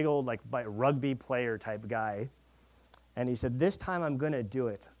 rugby player type guy. And he said, this time I'm going to do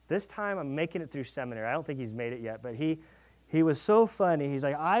it. This time I'm making it through seminary. I don't think he's made it yet, but he was so funny. He's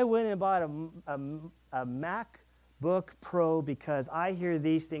like, I went and bought a MacBook Pro because I hear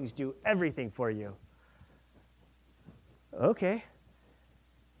these things do everything for you. Okay.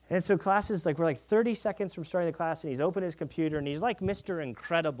 And so classes, we're 30 seconds from starting the class, and he's opened his computer, and he's like Mr.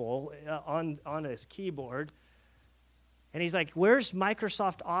 Incredible on his keyboard. And he's like, where's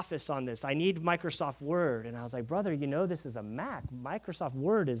Microsoft Office on this? I need Microsoft Word. And I was like, brother, this is a Mac. Microsoft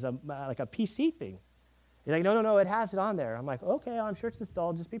Word is a PC thing. He's like, no, it has it on there. I'm like, okay, I'm sure it's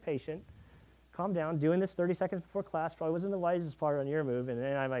installed. Just be patient. Calm down. Doing this 30 seconds before class probably wasn't the wisest part on your move. And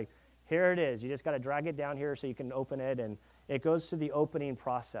then I'm like, here it is. You just got to drag it down here so you can open it. And it goes through the opening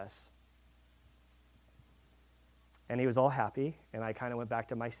process. And he was all happy, and I kind of went back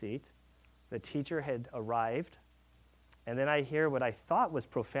to my seat. The teacher had arrived. And then I hear what I thought was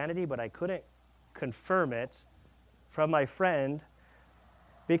profanity, but I couldn't confirm it from my friend,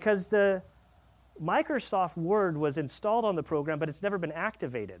 because the Microsoft Word was installed on the program, but it's never been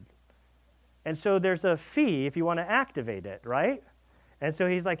activated. And so there's a fee if you want to activate it, right? And so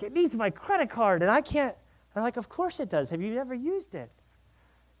he's like, it needs my credit card, and I can't. I'm like, of course it does. Have you ever used it?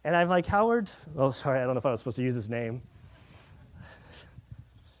 And I'm like, Howard, oh, sorry, I don't know if I was supposed to use his name.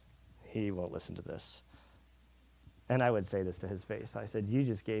 He won't listen to this. And I would say this to his face. I said, you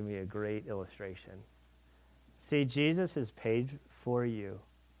just gave me a great illustration. See, Jesus has paid for you.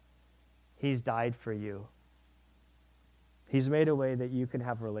 He's died for you. He's made a way that you can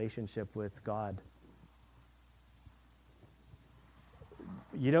have a relationship with God.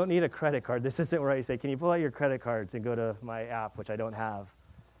 You don't need a credit card. This isn't where I say, can you pull out your credit cards and go to my app, which I don't have.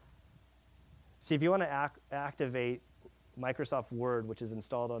 See, if you want to activate Microsoft Word, which is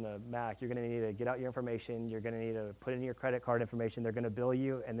installed on a Mac, you're going to need to get out your information. You're going to need to put in your credit card information. They're going to bill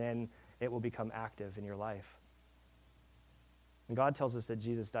you, and then it will become active in your life. And God tells us that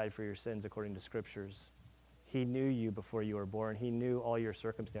Jesus died for your sins according to Scriptures. He knew you before you were born. He knew all your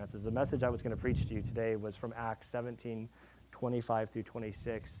circumstances. The message I was going to preach to you today was from Acts 17:25 through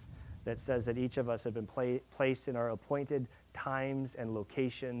 26, that says that each of us have been placed in our appointed times and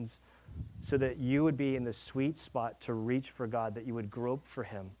locations so that you would be in the sweet spot to reach for God, that you would grope for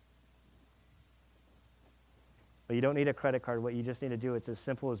him. But you don't need a credit card. What you just need to do, it's as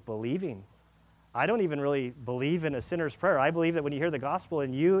simple as believing. I don't even really believe in a sinner's prayer. I believe that when you hear the gospel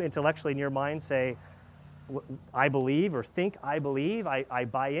and you intellectually in your mind say, I believe, or think I believe, I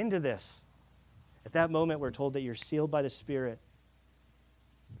buy into this. At that moment, we're told that you're sealed by the Spirit.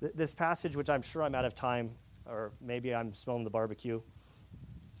 This passage, which I'm sure I'm out of time, or maybe I'm smelling the barbecue.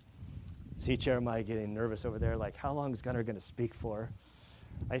 See Jeremiah getting nervous over there, like, how long is Gunnar going to speak for?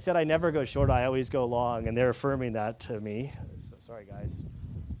 I said I never go short, I always go long, and they're affirming that to me. So, sorry, guys.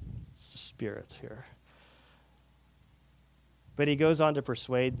 It's the Spirit here. But he goes on to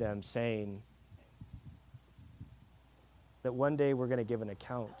persuade them, saying that one day we're going to give an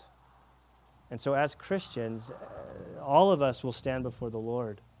account. And so as Christians, all of us will stand before the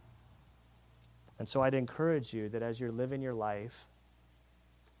Lord. And so I'd encourage you that as you're living your life,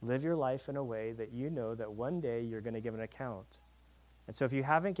 live your life in a way that you know that one day you're going to give an account. And so if you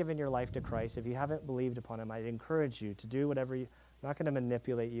haven't given your life to Christ, if you haven't believed upon him, I'd encourage you to do whatever I'm not going to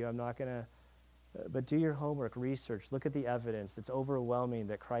manipulate you. I'm not going to, but do your homework, research, look at the evidence. It's overwhelming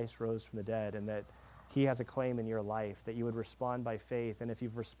that Christ rose from the dead and that he has a claim in your life, that you would respond by faith. And if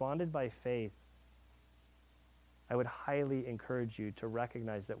you've responded by faith, I would highly encourage you to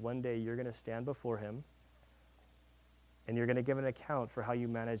recognize that one day you're going to stand before him and you're going to give an account for how you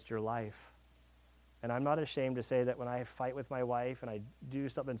managed your life. And I'm not ashamed to say that when I fight with my wife and I do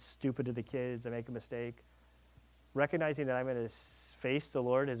something stupid to the kids, I make a mistake, recognizing that I'm going to face the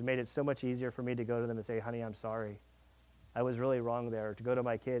Lord has made it so much easier for me to go to them and say, honey, I'm sorry. I was really wrong there. To go to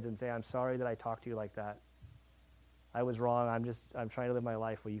my kids and say, I'm sorry that I talked to you like that. I was wrong. I'm trying to live my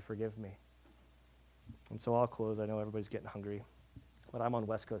life. Will you forgive me? And so I'll close. I know everybody's getting hungry, but I'm on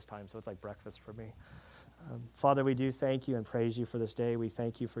West Coast time, so it's like breakfast for me. Father, we do thank you and praise you for this day. We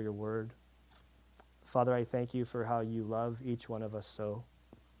thank you for your word. Father, I thank you for how you love each one of us so.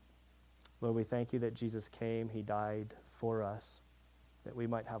 Lord, we thank you that Jesus came, he died for us, that we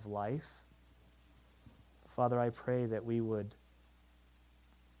might have life. Father, I pray that we would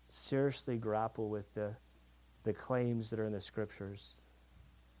seriously grapple with the claims that are in the Scriptures.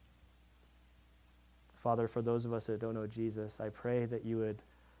 Father, for those of us that don't know Jesus, I pray that you would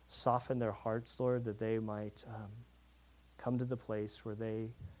soften their hearts, Lord, that they might come to the place where they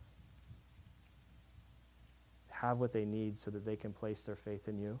have what they need so that they can place their faith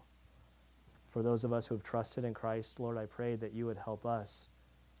in you. For those of us who have trusted in Christ, Lord, I pray that you would help us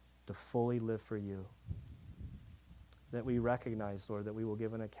to fully live for you. That we recognize, Lord, that we will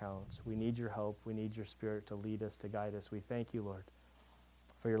give an account. We need your help. We need your Spirit to lead us, to guide us. We thank you, Lord,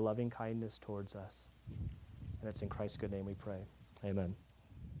 for your loving kindness towards us. And it's in Christ's good name we pray. Amen.